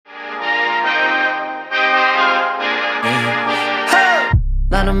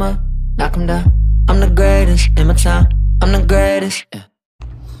'em up, knock 'em down. I'm the greatest in my town. I'm the greatest. Yeah.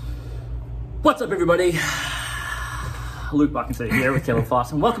 What's up, everybody? Luke Buckinson here with Caleb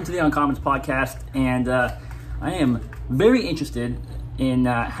Foss, and welcome to the Uncommons podcast. And I am very interested in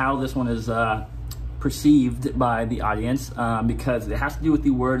how this one is perceived by the audience because it has to do with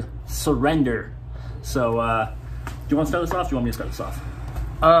the word surrender. So, do you want to start this off? Or do you want me to start this off?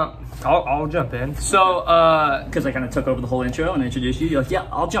 I'll jump in. So, because I kind of took over the whole intro and introduced you. You're like, yeah,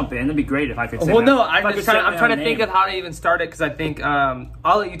 I'll jump in. That'd be great if I could say well, that. no, I'm trying to think of how to even start it because I think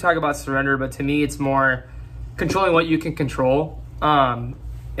I'll let you talk about surrender, but to me, it's more controlling what you can control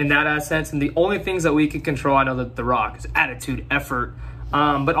in that sense. And the only things that we can control, I know that The Rock is attitude, effort,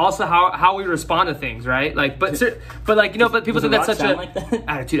 but also how we respond to things, right? Like, but like, you know, but people think that's such a like that?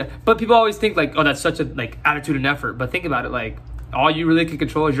 attitude. But people always think like, oh, that's such a like attitude and effort. But think about it, like all you really can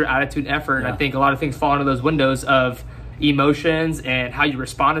control is your attitude and effort. And I think a lot of things fall into those windows of emotions and how you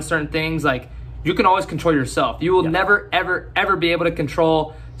respond to certain things. Like you can always control yourself. You will never, ever, ever be able to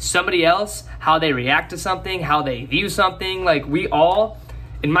control somebody else, how they react to something, how they view something. Like we all,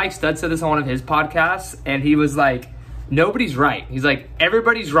 and Mike Stud said this on one of his podcasts, and he was like, nobody's right. He's like,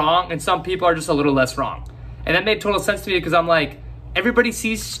 everybody's wrong, and some people are just a little less wrong. And that made total sense to me because I'm like, everybody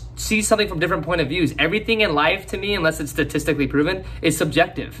sees something from different point of views. Everything in life, to me, unless it's statistically proven, is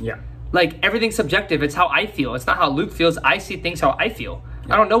subjective. Yeah. Like, everything's subjective. It's how I feel. It's not how Luke feels. I see things how I feel.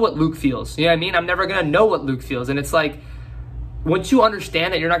 I don't know what Luke feels. You know what I mean? I'm never going to know what Luke feels. And it's like, once you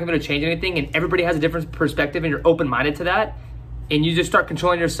understand that you're not going to be able to change anything and everybody has a different perspective and you're open-minded to that, and you just start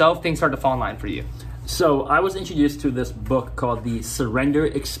controlling yourself, things start to fall in line for you. So I was introduced to this book called The Surrender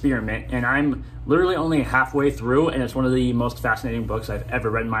Experiment, and I'm literally only halfway through, and it's one of the most fascinating books I've ever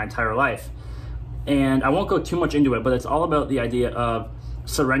read in my entire life. And I won't go too much into it, but it's all about the idea of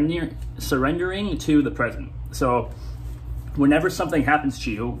surrendering to the present. So whenever something happens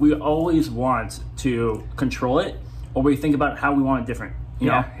to you, we always want to control it, or we think about how we want it different. You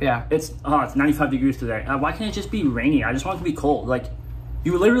know? Yeah. It's 95 degrees today. Why can't it just be rainy? I just want it to be cold. Like,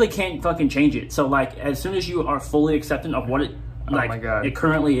 you literally can't fucking change it. So, like, as soon as you are fully accepting of what it, it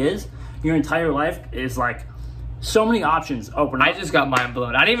currently is, your entire life is, like, so many options open up. I just got mind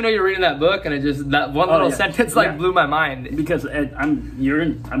blown. I didn't even know you were reading that book, and that one little sentence, blew my mind. Because I'm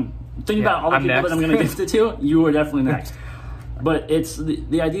thinking about all the people that I'm going to gift it to. You were definitely next. But it's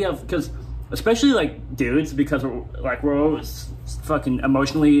the idea of, because especially, like, dudes, because we're always fucking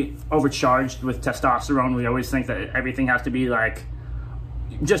emotionally overcharged with testosterone. We always think that everything has to be, like,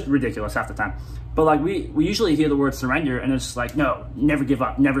 just ridiculous half the time. But like we usually hear the word surrender and it's like, no, never give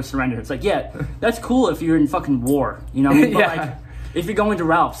up, never surrender. It's like, yeah, that's cool if you're in fucking war, you know? But like if you're going to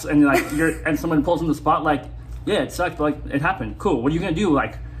Ralph's and like and someone pulls in the spot, like, yeah, it sucked, but like it happened. Cool. What are you gonna do?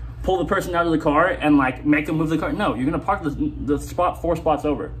 Like pull the person out of the car and like make them move the car? No, you're gonna park the spot 4 spots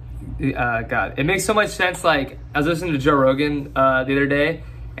over. God, it makes so much sense. Like I was listening to Joe Rogan the other day,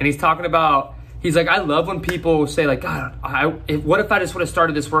 and he's talking about, he's like, I love when people say like, God, what if I just would have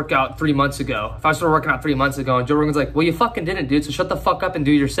started this workout 3 months ago? If I started working out 3 months ago, and Joe Rogan's like, well, you fucking didn't, dude. So shut the fuck up and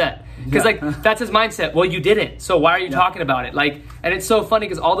do your set. Because like, that's his mindset. Well, you didn't. So why are you talking about it? Like, and it's so funny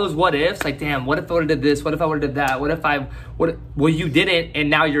because all those what ifs, like, damn, what if I would have did this? What if I would have did that? Well, you didn't, and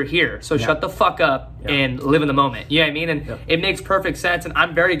now you're here. So shut the fuck up and live in the moment. You know what I mean? And it makes perfect sense. And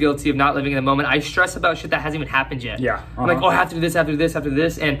I'm very guilty of not living in the moment. I stress about shit that hasn't even happened yet. Yeah. I'm like, oh, I have to do this, after this, after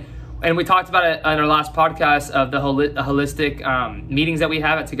this. And we talked about it on our last podcast of the holistic meetings that we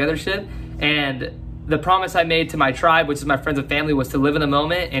have at Togethership. And the promise I made to my tribe, which is my friends and family, was to live in the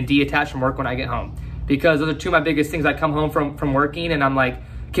moment and detach from work when I get home. Because those are two of my biggest things. I come home from working and I'm like,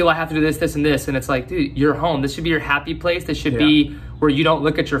 okay, well, I have to do this, this, and this. And it's like, dude, you're home. This should be your happy place. This should be where you don't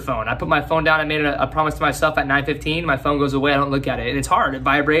look at your phone. I put my phone down. I made a promise to myself at 9:15. My phone goes away. I don't look at it. And it's hard. It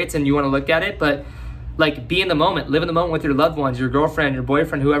vibrates and you want to look at it. But like, be in the moment, live in the moment with your loved ones, your girlfriend, your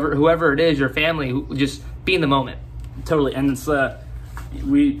boyfriend, whoever it is, your family. Just be in the moment. Totally. And it's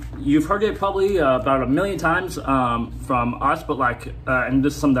you've heard it probably about 1 million times from us, but like, and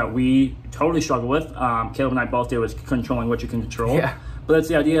this is something that we totally struggle with. Caleb and I both do, is controlling what you can control. Yeah. But it's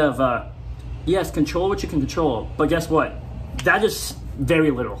the idea of yes, control what you can control. But guess what? That is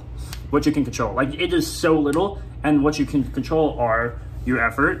very little. What you can control, like, it is so little. And what you can control are your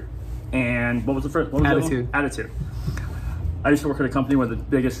effort. And what was the first? What was attitude. Attitude. I used to work at a company where the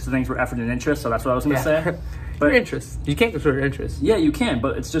biggest things were effort and interest, so that's what I was going to say. But your interest, you can't control your interest. Yeah, you can,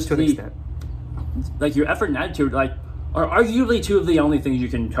 but it's just to an extent. Like your effort and attitude, like, are arguably two of the only things you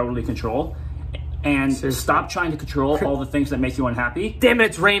can totally control. And stop trying to control all the things that make you unhappy. Damn it,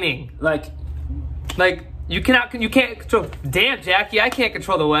 it's raining. Like you can't control. Damn, Jackie, I can't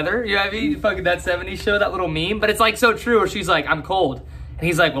control the weather. You know what I mean? Fucking that '70s show, that little meme. But it's like so true. Where she's like, I'm cold. And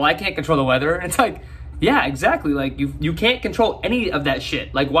he's like, well, I can't control the weather. And it's like, yeah, exactly. Like, you can't control any of that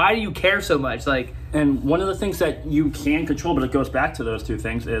shit. Like, why do you care so much? Like, and one of the things that you can control, but it goes back to those two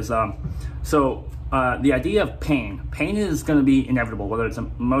things, is the idea of pain. Pain is going to be inevitable, whether it's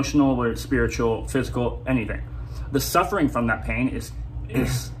emotional, whether it's spiritual, physical, anything. The suffering from that pain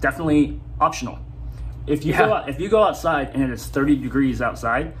is definitely optional. If you go outside and it is 30 degrees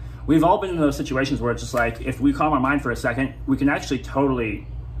outside, we've all been in those situations where it's just like, if we calm our mind for a second, we can actually totally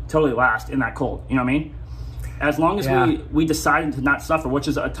last in that cold. You know what I mean? As long as we decided to not suffer, which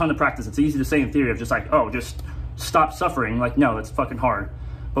is a ton of practice. It's easy to say in theory of just like, oh, just stop suffering. Like, no, it's fucking hard.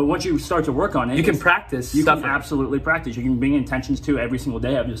 But once you start to work on it, you can practice. You can absolutely practice. You can bring intentions to every single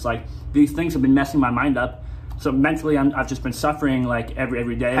day of just like, these things have been messing my mind up. So mentally, I've just been suffering like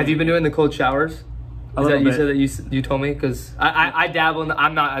every day. Have you been doing the cold showers? A little bit. You said that you told me? Because I dabble in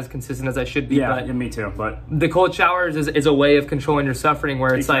I'm not as consistent as I should be. Yeah, but me too. But the cold showers is a way of controlling your suffering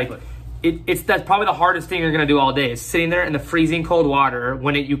where it's like, that's probably the hardest thing you're going to do all day is sitting there in the freezing cold water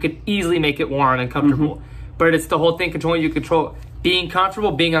when you could easily make it warm and comfortable. Mm-hmm. But it's the whole thing controlling you control. Being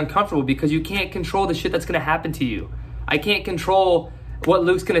comfortable, being uncomfortable, because you can't control the shit that's going to happen to you. I can't control what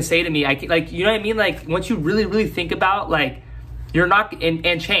Luke's going to say to me. I can, like, you know what I mean? Like, once you really, really think about, like, you're not,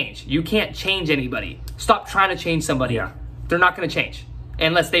 and change. You can't change anybody. Stop trying to change somebody. Yeah. They're not going to change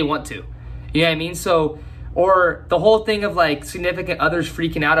unless they want to. You know what I mean? So, or the whole thing of, like, significant others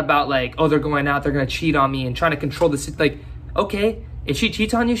freaking out about, like, oh, they're going out, they're going to cheat on me and trying to control the, like, okay, if she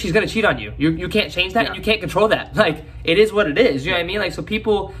cheats on you, she's going to cheat on you. You can't change that, and you can't control that. Like, it is what it is. You know what I mean? Like, so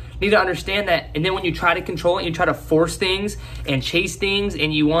people need to understand that. And then when you try to control it, you try to force things and chase things,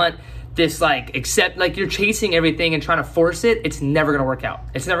 and you want this, like, like, you're chasing everything and trying to force it, it's never going to work out.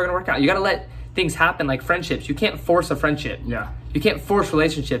 It's never going to work out. You got to let things happen, like friendships. You can't force a friendship. Yeah. You can't force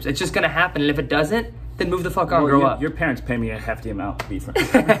relationships. It's just going to happen. And if it doesn't, then move the fuck on and grow up. Your parents pay me a hefty amount to be friends.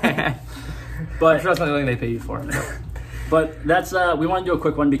 But I'm sure that's not the only thing they pay you for. But that's we want to do a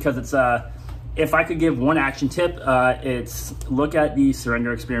quick one because it's if I could give one action tip, it's look at the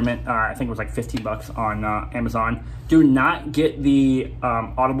Surrender Experiment. I think it was like $15 on Amazon. Do not get the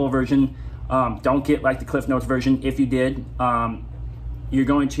Audible version. Don't get like the Cliff Notes version. If you did, you're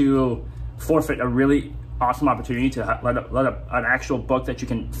going to forfeit a really awesome opportunity to let an actual book that you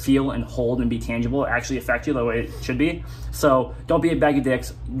can feel and hold and be tangible actually affect you the way it should be. So don't be a bag of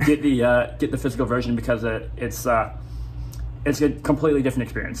dicks. Get the physical version because it's a completely different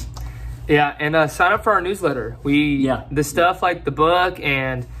experience. Yeah, and sign up for our newsletter. The stuff like the book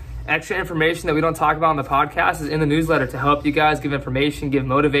and extra information that we don't talk about on the podcast is in the newsletter to help you guys give information, give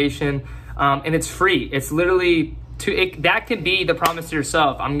motivation, and it's free. It's literally that can be the promise to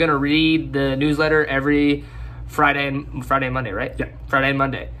yourself. I'm gonna read the newsletter every Friday and Monday, right? Yeah, Friday and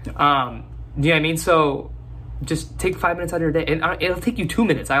Monday. Yeah. You know what I mean? So just take 5 minutes out of your day, and it'll take you 2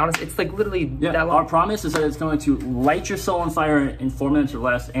 minutes. It's like literally that long. Our promise is that it's going to light your soul on fire in 4 minutes or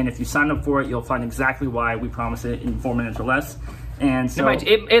less. And if you sign up for it, you'll find exactly why we promise it in 4 minutes or less. And so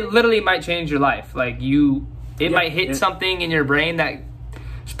it literally might change your life. Like it might hit something in your brain that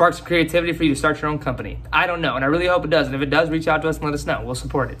sparks creativity for you to start your own company. I don't know, and I really hope it does. And if it does, reach out to us and let us know. We'll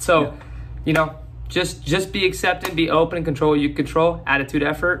support it. So, you know, just be accepting, be open, and control what you control. Attitude,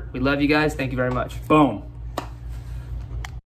 effort. We love you guys. Thank you very much. Boom.